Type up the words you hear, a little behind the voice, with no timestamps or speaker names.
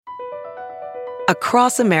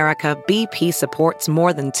Across America, BP supports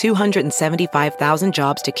more than 275,000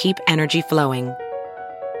 jobs to keep energy flowing.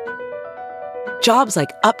 Jobs like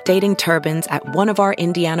updating turbines at one of our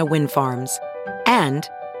Indiana wind farms and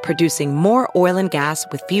producing more oil and gas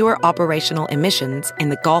with fewer operational emissions in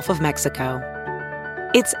the Gulf of Mexico.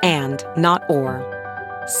 It's and, not or.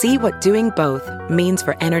 See what doing both means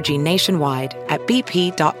for energy nationwide at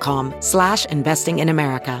bp.com/investing in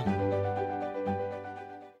America.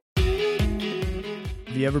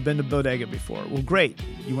 Have you ever been to Bodega before? Well, great.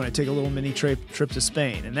 You want to take a little mini trip to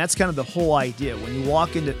Spain. And that's kind of the whole idea. When you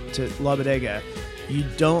walk into La Bodega, we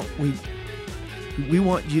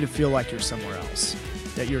want you to feel like you're somewhere else,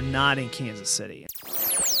 that you're not in Kansas City.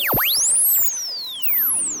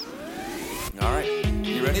 All right.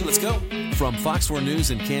 You ready? Let's go. From Fox 4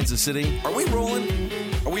 News in Kansas City, Are we rolling?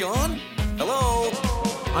 Are we on? Hello?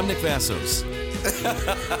 I'm Nick Vassos.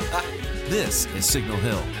 This is Signal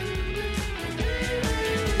Hill.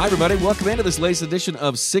 Hi, everybody. Welcome into this latest edition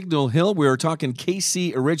of Signal Hill. We're talking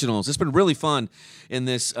KC Originals. It's been really fun in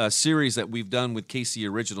this series that we've done with KC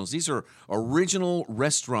Originals. These are original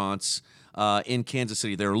restaurants in Kansas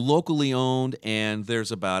City. They're locally owned, and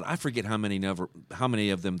there's about, I forget how many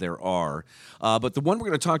of them there are. But the one we're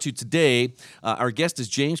going to talk to today, our guest is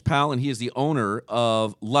James Powell, and he is the owner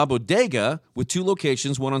of La Bodega with two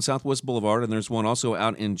locations, one on Southwest Boulevard, and there's one also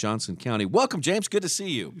out in Johnson County. Welcome, James. Good to see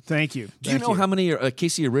you. Thank you. Do you know how many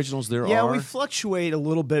KC Originals there are? Yeah, we fluctuate a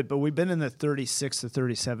little bit, but we've been in the 36 to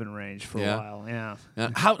 37 range for a while. Yeah.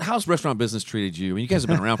 How's restaurant business treated you? I mean, you guys have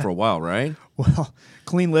been around for a while, right? Well,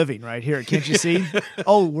 clean living right here. Can't you see?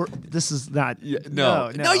 This is not.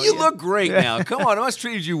 No, you look great now. Come on, I must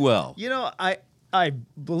treated you well. You know, I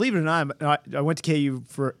believe it or not, I went to KU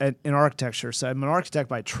in architecture, so I'm an architect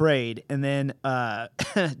by trade, and then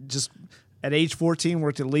just at age 14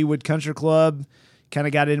 worked at Leawood Country Club. Kind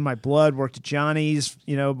of got it in my blood. Worked at Johnny's,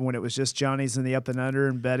 when it was just Johnny's and the Up and Under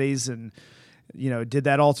and Betty's, and did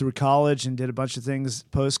that all through college and did a bunch of things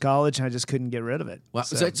post-college, and I just couldn't get rid of it. Wow.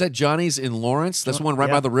 So. Is that Johnny's in Lawrence? That's the one right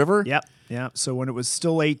by the river? Yep. So when it was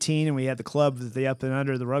still 18 and we had the club, the Up and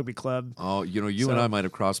Under, the rugby club. Oh, you and I might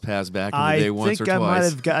have crossed paths back in the day once or twice. I think I might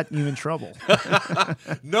have gotten you in trouble.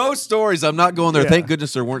 No stories. I'm not going there. Yeah. Thank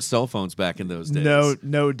goodness there weren't cell phones back in those days.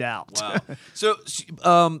 No doubt. Wow. So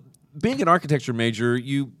being an architecture major,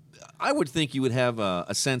 I would think you would have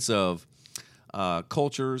a sense of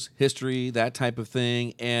cultures, history, that type of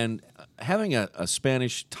thing, and having a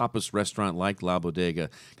Spanish tapas restaurant like La Bodega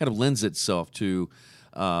kind of lends itself to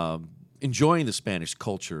enjoying the Spanish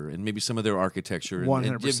culture and maybe some of their architecture.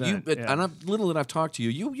 100%. And little that I've talked to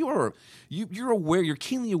you, you're aware, you're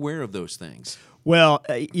keenly aware of those things. Well,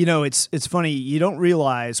 it's funny. You don't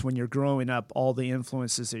realize when you're growing up all the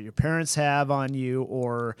influences that your parents have on you,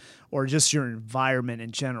 or just your environment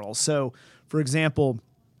in general. So, for example,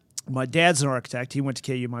 my dad's an architect. He went to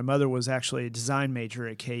KU. My mother was actually a design major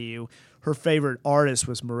at KU. Her favorite artist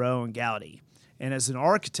was Moreau and Gaudi. And as an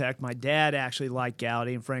architect, my dad actually liked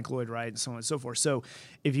Gaudi and Frank Lloyd Wright and so on and so forth. So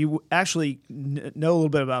if you actually know a little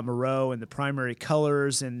bit about Moreau and the primary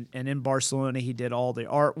colors, and in Barcelona he did all the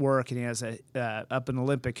artwork, and he has up in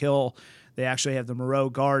Olympic Hill, they actually have the Moreau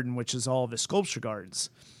Garden, which is all of his sculpture gardens.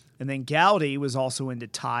 And then Gaudi was also into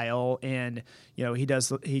tile, and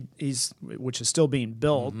he's which is still being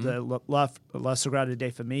built, the La Sagrada de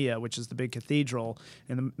Familia, which is the big cathedral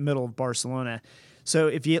in the middle of Barcelona. So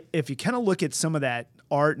if you kind of look at some of that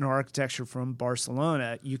art and architecture from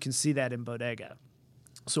Barcelona, you can see that in Bodega.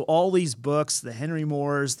 So all these books, the Henry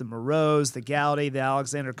Moores, the Moreaus, the Gaudi, the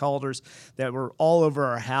Alexander Calders, that were all over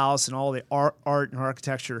our house, and all the art and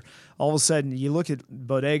architecture, all of a sudden you look at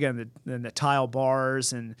Bodega and the tile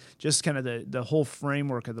bars and just kind of the whole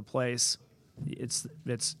framework of the place. It's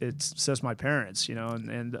just my parents,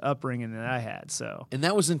 and the upbringing that I had. So, and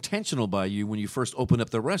that was intentional by you when you first opened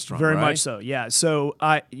up the restaurant. Very right? much so, yeah. So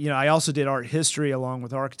I also did art history along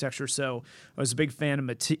with architecture. So I was a big fan of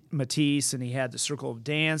Matisse, and he had the Circle of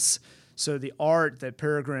Dance. So the art that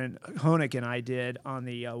Peregrine Honig and I did on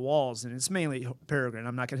the walls, and it's mainly Peregrine.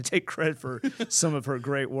 I'm not going to take credit for some of her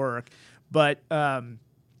great work, but.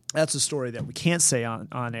 That's a story that we can't say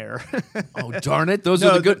on air. Oh, darn it. Those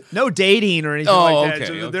are the good... No dating or anything like that.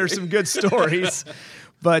 Okay. There's some good stories.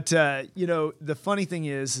 But, the funny thing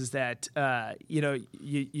is that,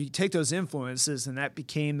 you take those influences, and that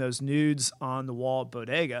became those nudes on the wall at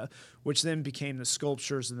Bodega, which then became the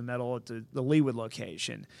sculptures in the metal at the Leawood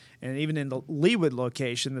location. And even in the Leawood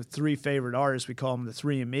location, the three favorite artists, we call them the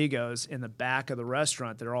three amigos, in the back of the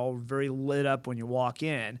restaurant, they're all very lit up when you walk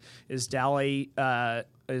in, is Dali,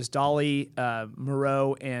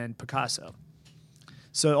 Moreau, and Picasso.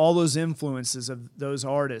 So all those influences of those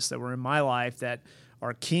artists that were in my life that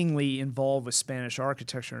are keenly involved with Spanish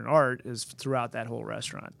architecture and art is throughout that whole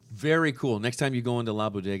restaurant. Very cool. Next time you go into La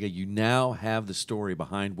Bodega, you now have the story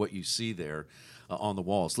behind what you see there on the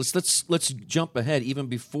walls. Let's jump ahead even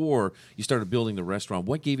before you started building the restaurant.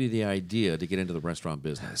 What gave you the idea to get into the restaurant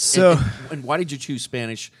business? So, and why did you choose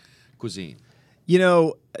Spanish cuisine?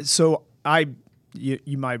 So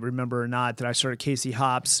you might remember or not that I started Casey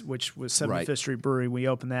Hops, which was 75th Street Brewery. We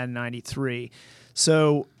opened that in '93.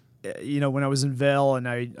 So, when I was in Vail and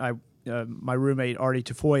I my roommate Artie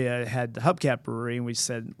Tafoya had the Hubcap Brewery, and we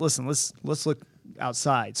said, listen, let's look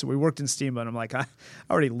outside. So we worked in Steamboat. I'm like, I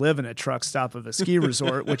already live in a truck stop of a ski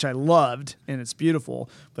resort, which I loved, and it's beautiful,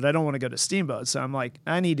 but I don't want to go to Steamboat. So I'm like,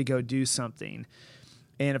 I need to go do something.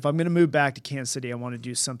 And if I'm going to move back to Kansas City, I want to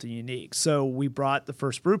do something unique. So we brought the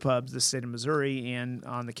first brew pub to the state of Missouri and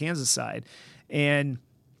on the Kansas side. And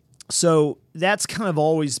so that's kind of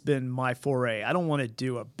always been my foray. I don't want to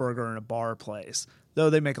do a burger in a bar place, though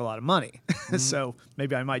they make a lot of money. So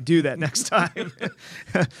maybe I might do that next time.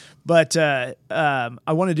 But I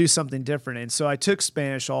want to do something different. And so I took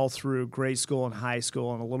Spanish all through grade school and high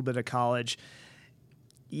school and a little bit of college.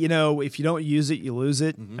 If you don't use it, you lose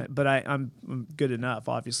it. But I'm good enough.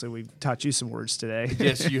 Obviously, we've taught you some words today.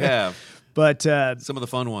 Yes, you have. But some of the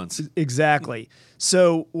fun ones. Exactly.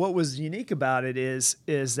 So what was unique about it is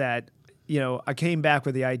that I came back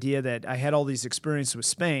with the idea that I had all these experiences with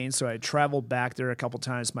Spain, so I traveled back there a couple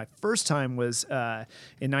times. My first time was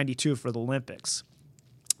in '92 for the Olympics.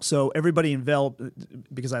 So everybody in Vail,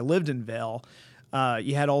 because I lived in Vail,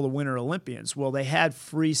 you had all the Winter Olympians. Well, they had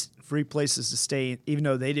free places to stay, even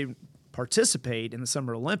though they didn't participate in the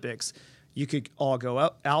Summer Olympics. You could all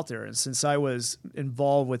go out there. And since I was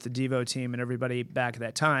involved with the Devo team and everybody back at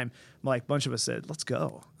that time, like a bunch of us said, let's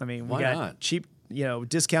go. I mean, we got not? cheap,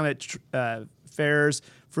 discounted fares,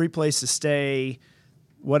 free place to stay.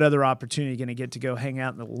 What other opportunity are you going to get to go hang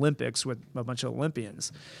out in the Olympics with a bunch of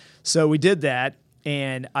Olympians? So we did that,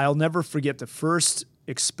 and I'll never forget the first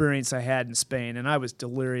experience I had in Spain, and I was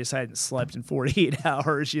delirious. I hadn't slept in 48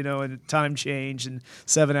 hours, and time change and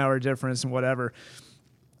 7-hour difference and whatever.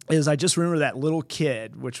 I just remember that little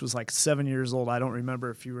kid, which was like 7 years old. I don't remember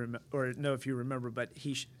if you remember, but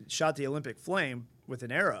he shot the Olympic flame with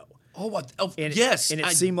an arrow. Oh, what? Oh, And yes. It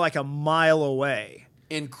seemed like a mile away.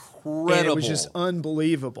 Incredible. And it was just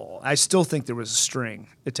unbelievable. I still think there was a string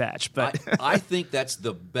attached, but I think that's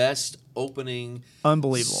the best opening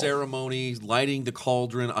unbelievable ceremony, lighting the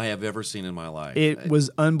cauldron I have ever seen in my life. It was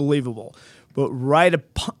unbelievable. But right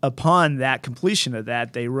upon that completion of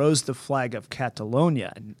that, they rose the flag of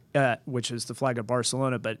Catalonia, which is the flag of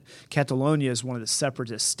Barcelona. But Catalonia is one of the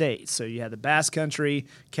separatist states. So you had the Basque Country,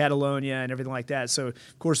 Catalonia, and everything like that. So,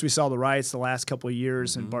 of course, we saw the riots the last couple of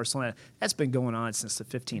years in Barcelona. That's been going on since the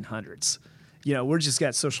 1500s. We're just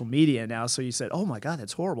got social media now. So you said, oh, my God,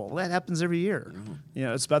 that's horrible. Well, that happens every year.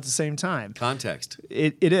 It's about the same time. Context.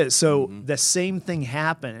 It is. So the same thing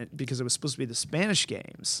happened because it was supposed to be the Spanish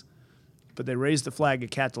games. But they raised the flag of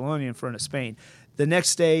Catalonia in front of Spain. The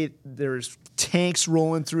next day, there's tanks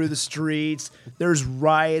rolling through the streets. There's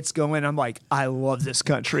riots going. I'm like, I love this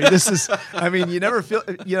country. This is, you never feel,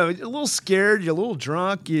 you're a little scared. You're a little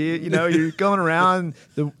drunk. You're going around.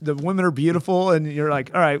 The women are beautiful. And you're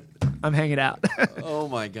like, all right, I'm hanging out. Oh,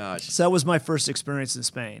 my gosh. So that was my first experience in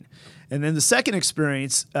Spain. And then the second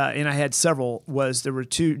experience, and I had several, was there were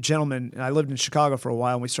two gentlemen. I lived in Chicago for a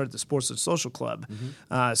while, and we started the Sports and Social Club.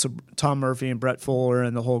 So Tom Murphy and Brett Fuller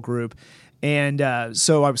and the whole group. And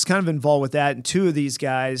so I was kind of involved with that. And two of these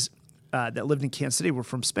guys that lived in Kansas City were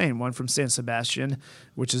from Spain. One from San Sebastian,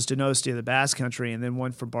 which is Donostia, the Basque Country, and then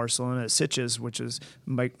one from Barcelona, Sitges, which is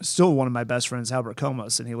still one of my best friends, Albert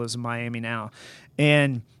Comos, and he lives in Miami now.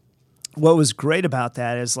 And what was great about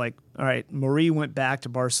that is all right, Marie went back to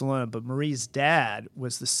Barcelona, but Marie's dad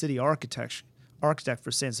was the city architect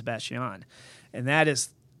for San Sebastian, and that is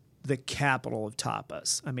the capital of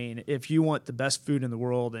tapas. If you want the best food in the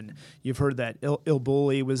world, and you've heard that Il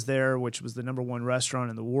Bulli was there, which was the #1 restaurant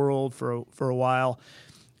in the world for a while,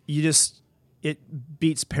 it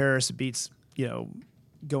beats Paris, it beats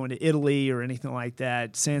going to Italy or anything like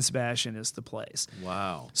that. San Sebastian is the place.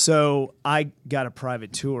 Wow. So I got a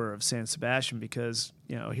private tour of San Sebastian because,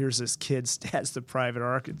 here's this kid's dad's the private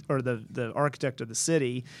the architect of the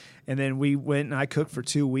city. And then we went and I cooked for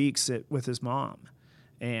 2 weeks with his mom.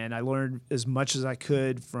 And I learned as much as I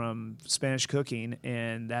could from Spanish cooking.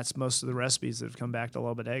 And that's most of the recipes that have come back to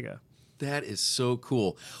La Bodega. That is so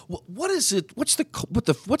cool. What is it? What's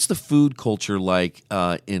the food culture like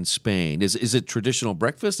in Spain? Is it traditional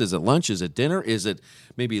breakfast? Is it lunch? Is it dinner? Is it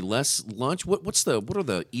maybe less lunch? What are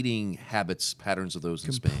the eating habits patterns of those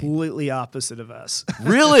in Spain? Completely opposite of us.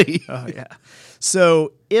 Really? Oh yeah.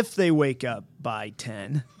 So if they wake up by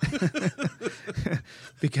 10,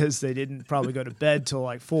 because they didn't probably go to bed till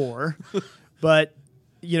like 4, but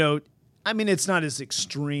I mean, it's not as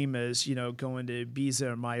extreme as, going to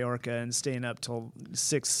Ibiza or Mallorca and staying up till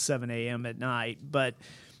 6, 7 a.m. at night. But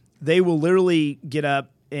they will literally get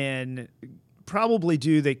up and probably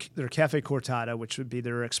do their cafe cortada, which would be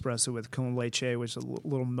their espresso with con leche, which is a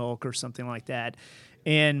little milk or something like that.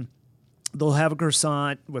 And they'll have a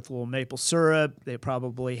croissant with a little maple syrup. They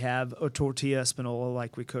probably have a tortilla espanola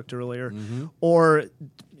like we cooked earlier. Mm-hmm. Or,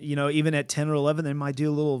 even at 10 or 11, they might do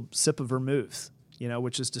a little sip of vermouth,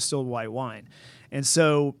 which is distilled white wine. And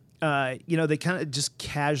so, they kind of just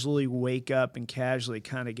casually wake up and casually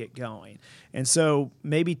kind of get going. And so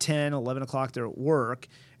maybe 10, 11 o'clock, they're at work,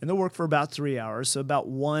 and they'll work for about 3 hours. So about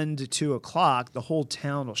 1 to 2 o'clock, the whole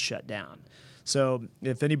town will shut down. So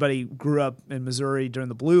if anybody grew up in Missouri during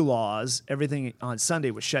the Blue Laws, everything on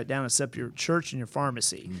Sunday was shut down except your church and your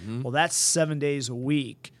pharmacy. Mm-hmm. Well, that's 7 days a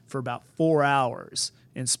week for about 4 hours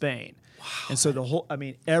in Spain. Wow. And so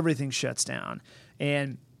everything shuts down.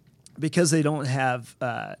 And because they don't have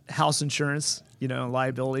house insurance,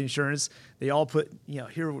 liability insurance, they all put,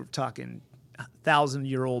 here we're talking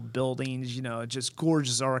 1,000-year-old buildings, just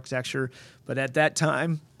gorgeous architecture. But at that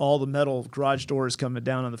time, all the metal garage doors coming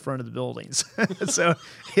down on the front of the buildings. So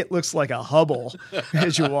it looks like a Hubble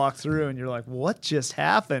as you walk through, and you're like, what just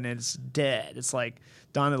happened? And it's dead. It's like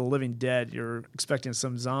Dawn of the Living Dead. You're expecting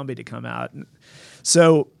some zombie to come out.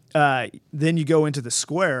 So then you go into the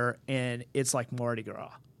square, and it's like Mardi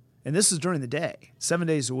Gras. And this is during the day, 7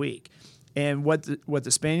 days a week. And what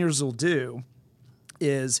the Spaniards will do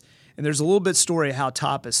is, and there's a little bit story of how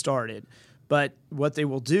tapas started, but what they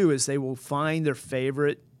will do is they will find their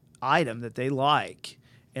favorite item that they like,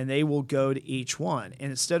 and they will go to each one.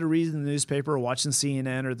 And instead of reading the newspaper or watching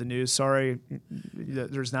CNN or the news, sorry,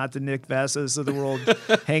 there's not the Nick Vassas of the world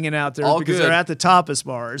hanging out there because they're at the tapas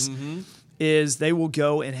bars. Mm-hmm. Is they will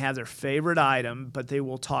go and have their favorite item, but they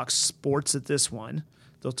will talk sports at this one.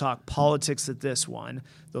 They'll talk politics at this one.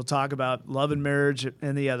 They'll talk about love and marriage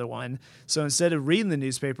in the other one. So instead of reading the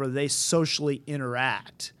newspaper, they socially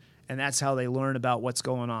interact. And that's how they learn about what's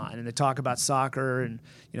going on. And they talk about soccer and,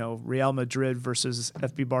 Real Madrid versus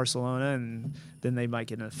FB Barcelona, and then they might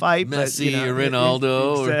get in a fight. Messi,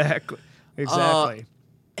 Ronaldo. Exactly.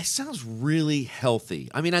 It sounds really healthy.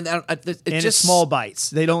 I mean, it's small bites.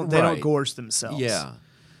 They don't gorge themselves. Yeah.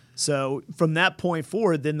 So from that point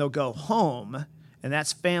forward, then they'll go home, and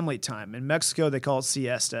that's family time. In Mexico, they call it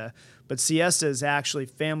siesta, but siesta is actually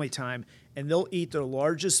family time, and they'll eat their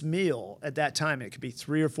largest meal at that time. It could be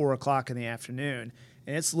 3 or 4 o'clock in the afternoon,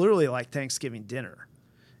 and it's literally like Thanksgiving dinner.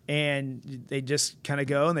 And they just kind of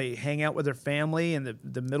go and they hang out with their family in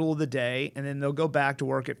the middle of the day, and then they'll go back to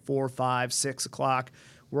work at 4, 5, 6 o'clock,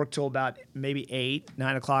 work till about maybe 8,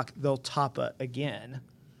 9 o'clock. They'll tapa again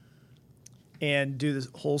and do this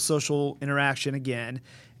whole social interaction again.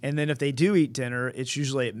 And then if they do eat dinner, it's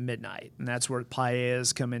usually at midnight, and that's where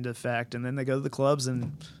paellas come into effect. And then they go to the clubs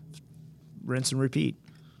and rinse and repeat.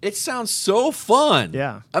 It sounds so fun.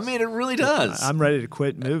 Yeah. I mean, it really does. I'm ready to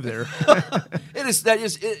quit and move there. It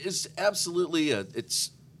is absolutely,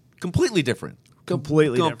 it's completely different.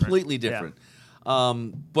 Completely different. Yeah.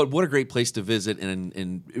 But what a great place to visit.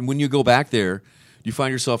 And when you go back there, you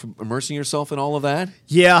find yourself immersing yourself in all of that?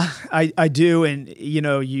 Yeah, I do. And,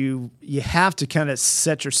 you have to kind of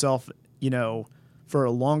set yourself, for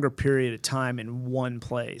a longer period of time in one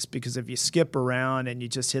place, because if you skip around and you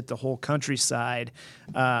just hit the whole countryside,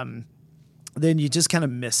 then you just kind of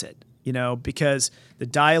miss it, because the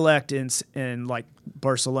dialect in like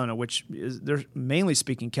Barcelona, which is, they're mainly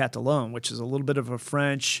speaking Catalan, which is a little bit of a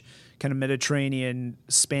French kind of Mediterranean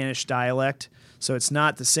Spanish dialect. So it's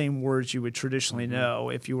not the same words you would traditionally know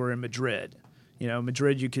if you were in Madrid.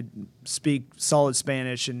 Madrid, you could speak solid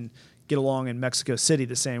Spanish and get along in Mexico City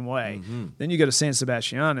the same way. Mm-hmm. Then you go to San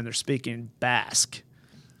Sebastian and they're speaking Basque,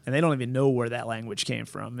 and they don't even know where that language came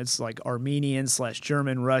from. It's like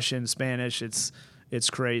Armenian/German, Russian, Spanish. It's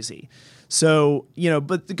crazy. So,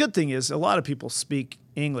 but the good thing is a lot of people speak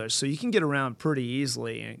English, so you can get around pretty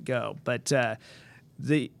easily and go. But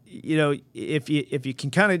if you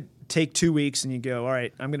can kind of take 2 weeks and you go, all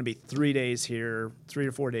right, I'm going to be 3 days here, 3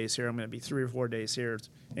 or 4 days here. I'm going to be 3 or 4 days here,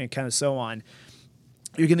 and kind of so on.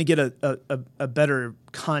 You're going to get a better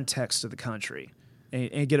context of the country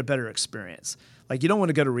and get a better experience. like you don't want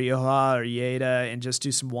to go to Rioja or Lleida and just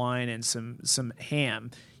do some wine and some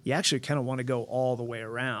ham. You actually kind of want to go all the way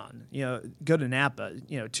around. Go to Napa.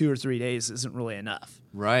 2 or 3 days isn't really enough.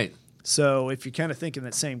 Right. So if you kind of think in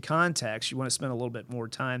that same context, you want to spend a little bit more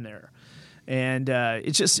time there. And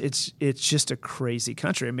it's just a crazy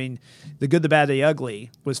country. I mean, The Good, the Bad, the Ugly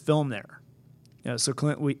was filmed there. So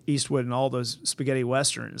Clint Eastwood and all those spaghetti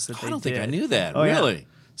westerns that they did. I don't think I knew that. Oh, really? Yeah.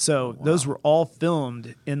 So those were all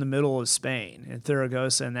filmed in the middle of Spain, in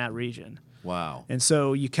Zaragoza and that region. Wow. And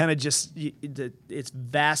so you kind of it's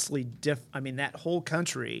vastly different. I mean, that whole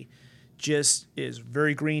country just is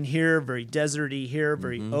very green here, very deserty here,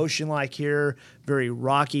 very ocean-like here, very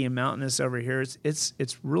rocky and mountainous over here. It's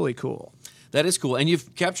really cool. That is cool. And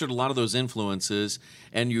you've captured a lot of those influences,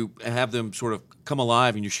 and you have them sort of come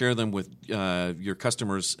alive, and you share them with your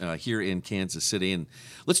customers here in Kansas City. And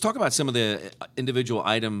let's talk about some of the individual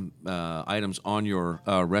items on your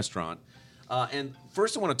restaurant. And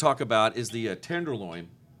first I want to talk about is the tenderloin.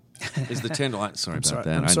 Is the tenderloin? Sorry about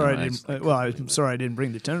that. I'm sorry I didn't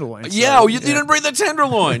bring the tenderloin. Yeah, you didn't bring the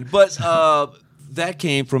tenderloin, but that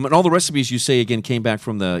came from, and all the recipes you say again came back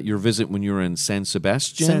from your visit when you were in San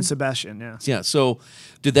Sebastian. San Sebastian, yeah. Yeah. So,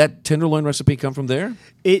 did that tenderloin recipe come from there?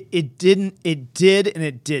 It didn't. It did and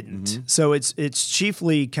it didn't. So it's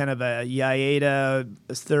chiefly kind of a Lleida,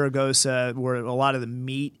 Zaragoza, where a lot of the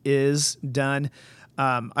meat is done.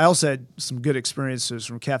 I also had some good experiences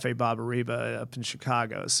from Cafe Barbariba up in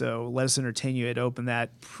Chicago. So Let Us Entertain You had opened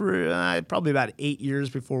that probably about 8 years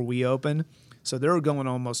before we opened. So they were going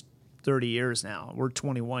almost 30 years now. We're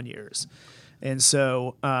 21 years. And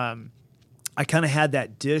so I kind of had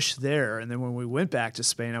that dish there. And then when we went back to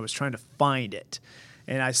Spain, I was trying to find it.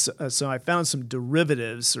 And I found some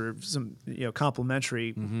derivatives or some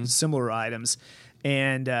complementary similar items.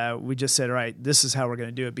 And we just said, all right, this is how we're going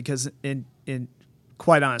to do it. Because in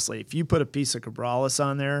quite honestly, if you put a piece of cabrales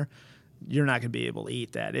on there, you're not going to be able to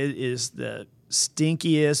eat that. It is the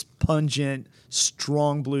stinkiest, pungent,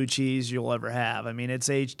 strong blue cheese you'll ever have. I mean, it's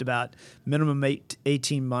aged about minimum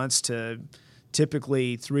 18 months to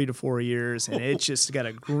typically 3 to 4 years, and it's just got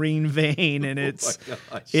a green vein, and it's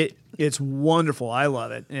wonderful. I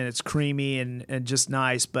love it, and it's creamy and just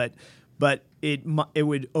nice, but it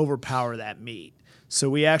would overpower that meat. So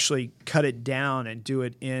we actually cut it down and do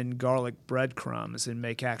it in garlic breadcrumbs and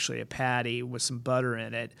make actually a patty with some butter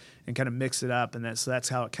in it and kind of mix it up. And that's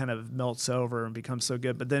how it kind of melts over and becomes so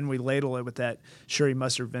good. But then we ladle it with that sherry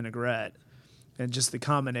mustard vinaigrette. And just the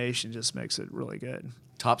combination just makes it really good.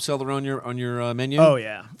 Top seller on your menu? Oh,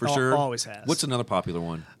 yeah. For sure? Always has. What's another popular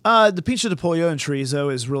one? The pincho de pollo and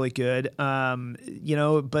chorizo is really good.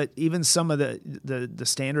 But even some of the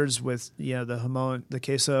standards with, the jamon, the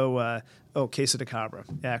queso, queso de cabra.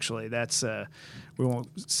 Actually, that's we won't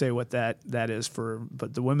say what that is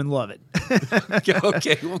but the women love it.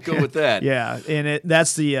 Okay, we'll go with that. Yeah, and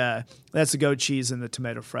that's the goat cheese and the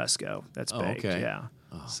tomato fresco. That's baked. Okay. Yeah.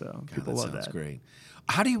 Oh, So God, people love that. Sounds great.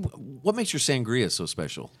 What makes your sangria so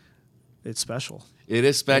special? It's special. It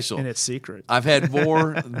is special. And it's secret. I've had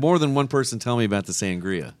more than one person tell me about the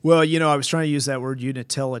sangria. Well, I was trying to use that word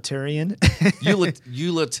utilitarian.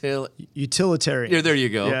 Utilitarian. Yeah, there you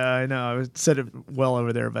go. Yeah, I know. I said it well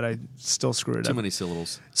over there, but I still screwed it up. Too many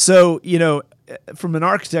syllables. So, from an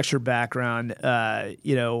architecture background, a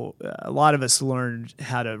lot of us learned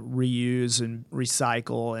how to reuse and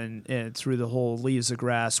recycle and through the whole leaves of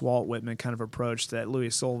grass, Walt Whitman kind of approach that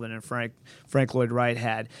Louis Sullivan and Frank Lloyd Wright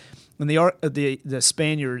had. And the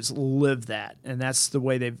Spaniards live that, and that's the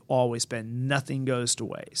way they've always been. Nothing goes to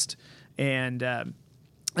waste. And a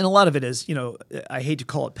lot of it is, I hate to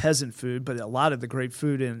call it peasant food, but a lot of the great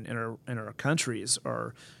food in our countries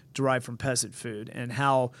are derived from peasant food, and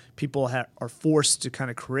how people are forced to kind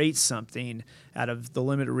of create something out of the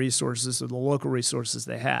limited resources or the local resources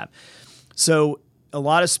they have. So a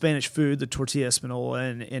lot of Spanish food, the tortilla espanola,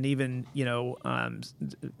 and even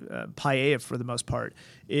paella for the most part,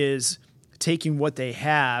 is taking what they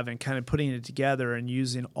have and kind of putting it together and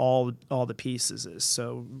using all the pieces.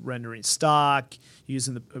 So rendering stock,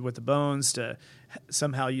 using with the bones to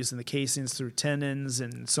somehow using the casings through tendons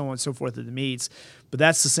and so on and so forth of the meats. But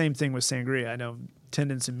that's the same thing with sangria. I know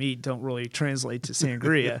tendons and meat don't really translate to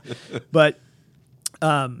sangria, but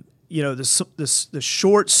the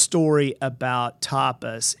short story about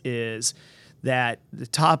tapas is that the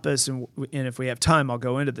tapas, and if we have time, I'll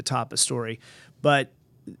go into the tapas story, but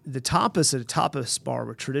the tapas at a tapas bar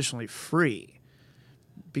were traditionally free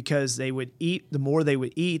because they would eat, the more they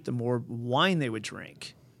would eat, the more wine they would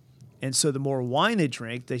drink. And so the more wine they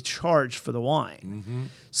drink, they charge for the wine. Mm-hmm.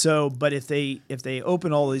 So, but if they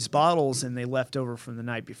open all these bottles and they left over from the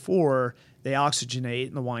night before, they oxygenate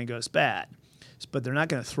and the wine goes bad. but they're not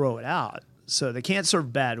going to throw it out. So they can't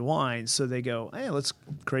serve bad wine. So they go, hey, let's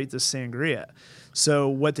create this sangria. So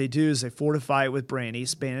what they do is they fortify it with brandy,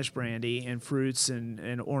 Spanish brandy, and fruits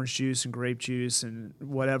and orange juice and grape juice and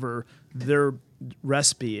whatever their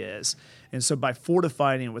recipe is. And so by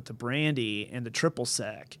fortifying it with the brandy and the triple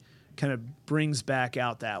sec, kind of brings back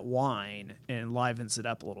out that wine and livens it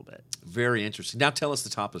up a little bit. Very interesting. Now tell us the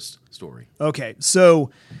tapas story. Okay, so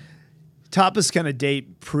tapas kind of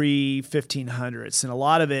date pre-1500s, and a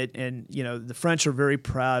lot of it, and the French are very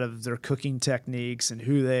proud of their cooking techniques and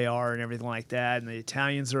who they are and everything like that, and the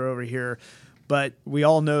Italians are over here, but we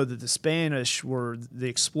all know that the Spanish were the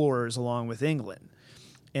explorers along with England,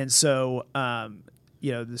 and so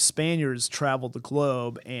the Spaniards traveled the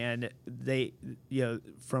globe, and they,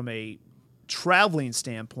 from a traveling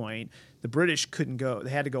standpoint, the British couldn't go.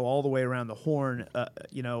 They had to go all the way around the Horn,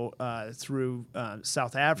 through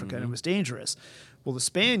South Africa, and it was dangerous. Well, the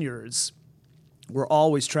Spaniards were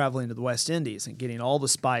always traveling to the West Indies and getting all the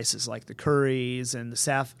spices like the curries and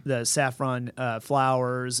the saffron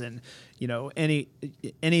flowers and any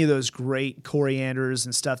of those great corianders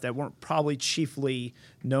and stuff that weren't probably chiefly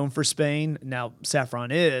known for Spain. Now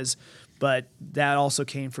saffron is, but that also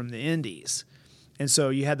came from the Indies, and so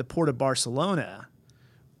you had the port of Barcelona.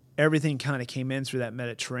 Everything kind of came in through that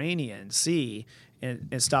Mediterranean Sea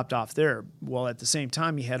and stopped off there. Well, at the same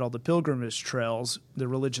time, you had all the pilgrimage trails, the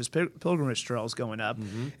religious pilgrimage trails going up.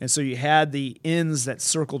 Mm-hmm. And so you had the inns that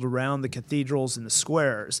circled around the cathedrals and the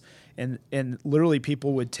squares. And literally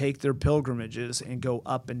people would take their pilgrimages and go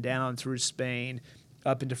up and down through Spain,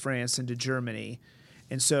 up into France, into Germany.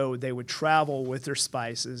 And so they would travel with their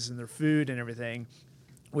spices and their food and everything,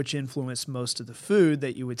 which influenced most of the food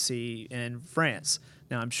that you would see in France.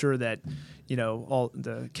 Now, I'm sure that, all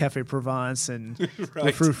the Café Provence and right.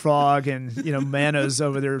 the Fruit Frog and, Mano's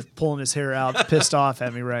over there pulling his hair out, pissed off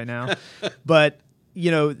at me right now. But,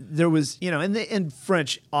 there was, and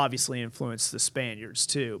French obviously influenced the Spaniards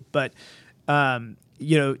too. But,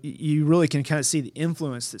 you really can kind of see the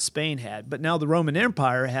influence that Spain had. But now the Roman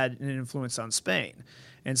Empire had an influence on Spain.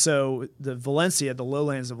 And so the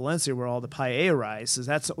lowlands of Valencia, where all the paella rice is,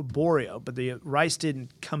 that's arboreal, but the rice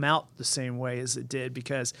didn't come out the same way as it did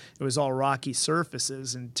because it was all rocky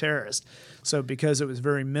surfaces and terraced. So because it was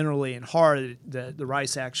very minerally and hard, the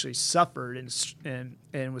rice actually suffered and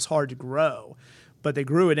was hard to grow. But they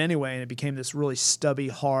grew it anyway, and it became this really stubby,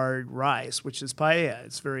 hard rice, which is paella.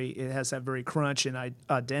 It has that very crunch and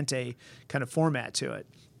al dente kind of format to it.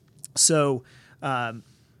 So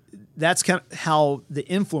that's kind of how the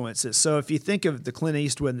influence is. So if you think of the Clint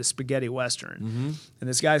Eastwood and the spaghetti western, mm-hmm. and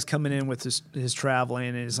this guy's coming in with his traveling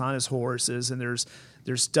and he's on his horses, and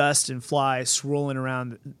there's dust and flies swirling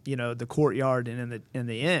around the courtyard and in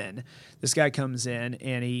the inn. This guy comes in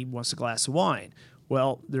and he wants a glass of wine.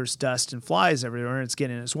 Well, there's dust and flies everywhere, and it's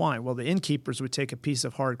getting in his wine. Well, the innkeepers would take a piece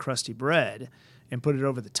of hard, crusty bread and put it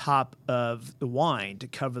over the top of the wine to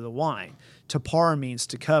cover the wine. Tapar means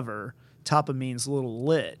to cover. Tapa means little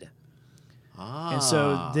lid. And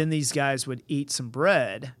so then these guys would eat some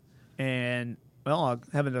bread and, I'll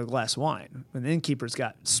have a glass of wine. And the innkeepers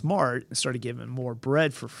got smart and started giving more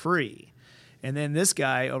bread for free. And then this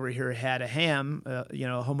guy over here had a ham, a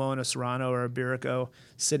Jamón, a Serrano, or a Iberico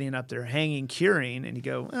sitting up there hanging, curing, and you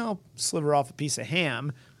go, sliver off a piece of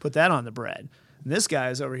ham, put that on the bread. And this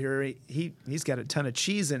guy's over here, he's got a ton of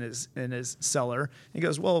cheese in his cellar. He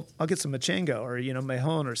goes, well, I'll get some machengo or,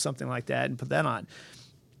 mejón or something like that and put that on.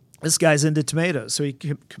 This guy's into tomatoes, so he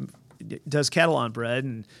does Catalan bread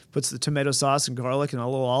and puts the tomato sauce and garlic and a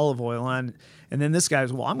little olive oil on. And then this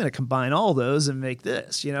guy's, well, I'm going to combine all those and make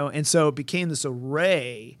this, And so it became this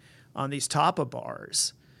array on these tapa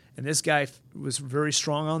bars. And this guy was very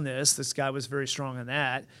strong on this. This guy was very strong on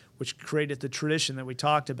that, which created the tradition that we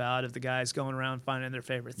talked about of the guys going around finding their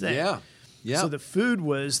favorite thing. Yeah. Yeah. So the food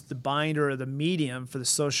was the binder or the medium for the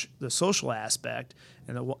social aspect,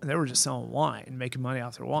 and they were just selling wine and making money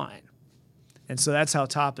off their wine. And so that's how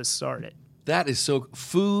tapas started. That is so.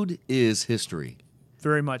 Food is history.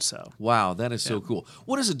 Very much so. Wow, that is so cool.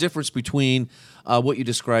 What is the difference between what you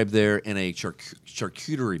described there and a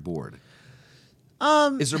charcuterie board?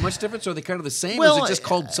 Is there much difference? Are they kind of the same, or is it just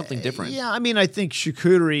called something different? Yeah, I think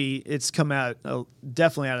charcuterie, it's come out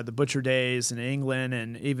definitely out of the butcher days in England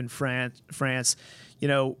and even France.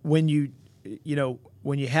 When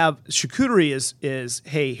you have charcuterie is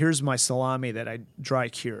hey, here's my salami that I dry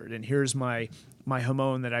cured, and here's my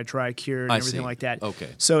jamón that I dry cured and everything like that. Okay.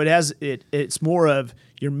 So it's more of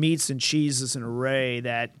your meats and cheeses, an array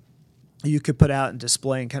that you could put out and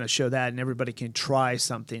display and kind of show that, and everybody can try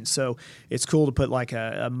something. So it's cool to put like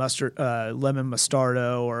a mustard, lemon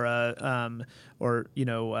mostardo, or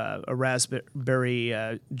a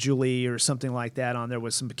raspberry Julie or something like that on there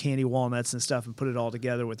with some candy walnuts and stuff, and put it all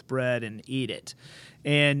together with bread and eat it.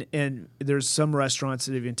 And there's some restaurants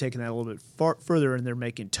that have even taken that a little bit further, and they're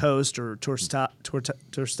making toast or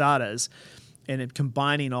tostadas, and then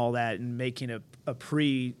combining all that and making a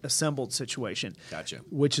pre-assembled situation. Gotcha.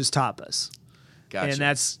 Which is tapas.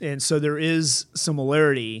 Gotcha. And so there is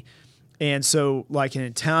similarity. And so like an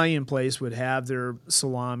Italian place would have their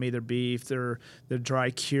salami, their beef, their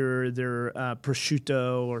dry cure, their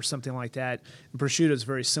prosciutto or something like that. And prosciutto is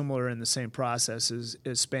very similar in the same process as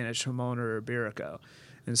Spanish jamon or Iberico.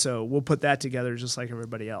 And so we'll put that together just like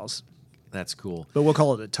everybody else. That's cool. But we'll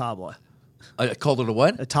call it a tabla. Called it a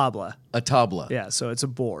what? A tabla. A tabla. Yeah, so it's a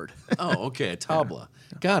board. Oh, okay, a tabla.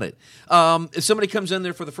 Got it. If somebody comes in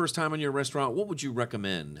there for the first time in your restaurant, what would you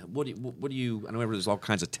recommend? What do you? I know there's all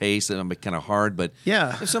kinds of tastes that are kind of hard, but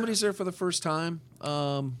yeah, if somebody's there for the first time,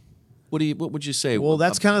 what would you say? Well,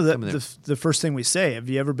 that's kind of the first thing we say. Have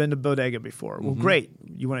you ever been to Bodega before? Well, great.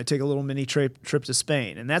 You want to take a little mini trip to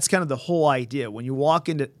Spain, and that's kind of the whole idea. When you walk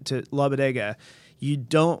into La Bodega,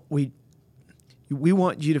 we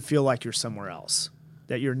want you to feel like you're somewhere else,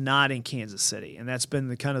 that you're not in Kansas City. And that's been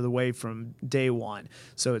the way from day one.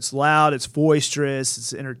 So it's loud, it's boisterous,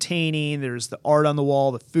 it's entertaining. There's the art on the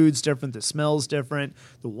wall. The food's different. The smell's different.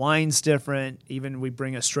 The wine's different. Even we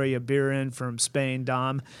bring Estrella beer in from Spain,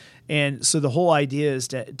 Dom. And so the whole idea is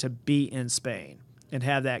to be in Spain and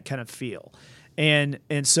have that kind of feel. And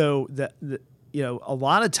so a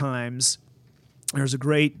lot of times there's a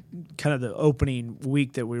great kind of the opening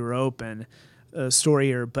week that we were open story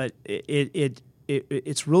here, but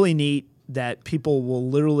it's really neat that people will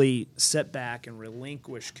literally sit back and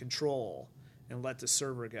relinquish control and let the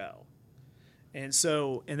server go. And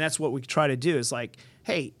that's what we try to do is like,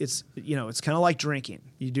 hey, it's kind of like drinking.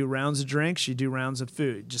 You do rounds of drinks, you do rounds of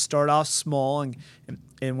food. Just start off small, and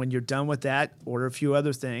when you're done with that, order a few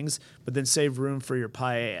other things, but then save room for your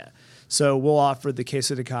paella. So we'll offer the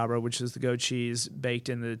queso de cabra, which is the goat cheese baked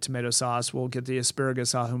in the tomato sauce. We'll get the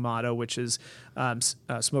asparagus ahumado, which is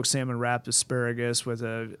smoked salmon wrapped asparagus with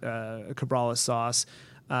a cabrales sauce.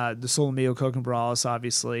 The solomillo con cabrales,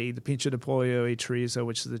 obviously. The pincho de pollo y chorizo,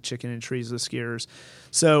 which is the chicken and chorizo skewers.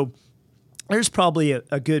 So there's probably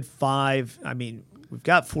a good 5. I mean, we've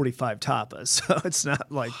got 45 tapas, so it's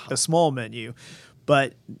not like a small menu.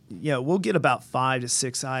 But we'll get about 5 to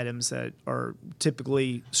 6 items that are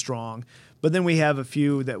typically strong. But then we have a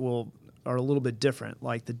few that are a little bit different,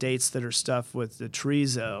 like the dates that are stuffed with the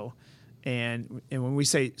chorizo. And when we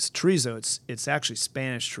say chorizo, it's actually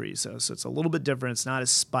Spanish chorizo, so it's a little bit different. It's not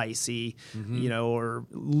as spicy, or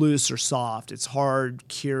loose or soft. It's hard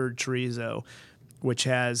cured chorizo, which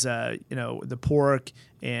has the pork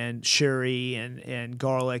and sherry and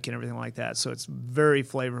garlic and everything like that. So it's very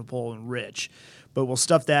flavorful and rich. But we'll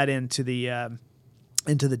stuff that into the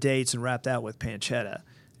dates and wrap that with pancetta,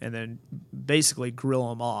 and then basically grill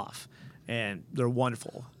them off, and they're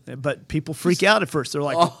wonderful. But people freak out at first. They're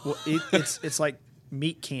like, well, it's like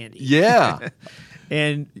meat candy. Yeah.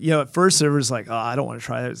 And at first everyone's like, oh, I don't want to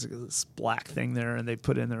try that. There's this black thing there, and they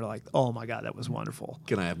put in there like, oh my God, that was wonderful.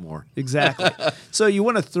 Can I have more? Exactly. So you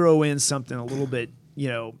want to throw in something a little bit,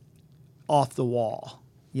 off the wall,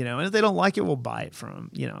 and if they don't like it, we'll buy it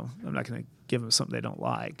from them. I'm not going to give them something they don't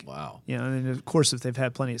like. Wow. And then of course, if they've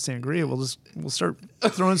had plenty of sangria, we'll start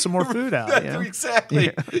throwing some more food out.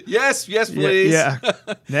 Exactly. Yeah. Yes, please. Yeah.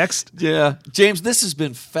 Next. Yeah. James, this has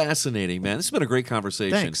been fascinating, man. This has been a great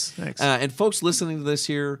conversation. Thanks. And folks listening to this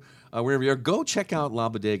here, wherever you are, go check out La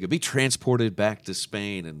Bodega. Be transported back to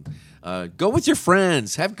Spain and go with your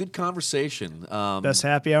friends. Have good conversation. Best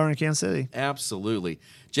happy hour in Kansas City. Absolutely.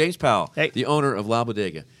 James Powell, the owner of La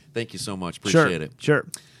Bodega. Thank you so much. Appreciate it. Sure.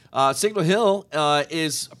 Signal Hill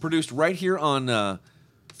is produced right here on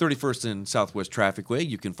 31st and Southwest Trafficway.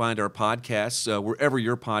 You can find our podcasts wherever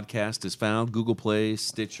your podcast is found, Google Play,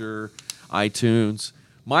 Stitcher, iTunes.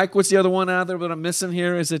 Mike, what's the other one out there that I'm missing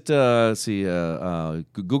here? Is it,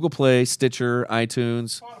 Google Play, Stitcher,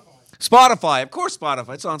 iTunes? Spotify. Of course,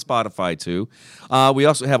 Spotify. It's on Spotify, too. We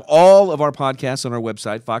also have all of our podcasts on our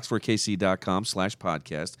website,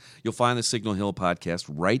 fox4kc.com/podcast. You'll find the Signal Hill podcast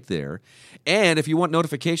right there. And if you want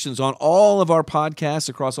notifications on all of our podcasts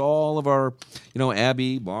across all of our,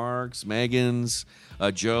 Abby, Mark's, Megan's,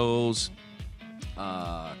 Joe's,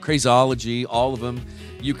 Crazology, all of them,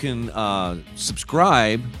 you can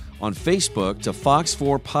subscribe on Facebook to Fox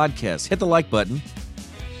 4 Podcast. Hit the like button.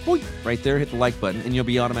 Right there, hit the like button, and you'll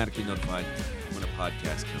be automatically notified when a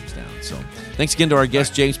podcast comes down. So thanks again to our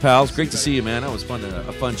guest, James Powell. It's great to see you, man. That was fun,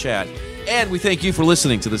 a fun chat. And we thank you for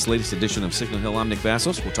listening to this latest edition of Signal Hill. I'm Nick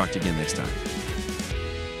Vassos. We'll talk to you again next time.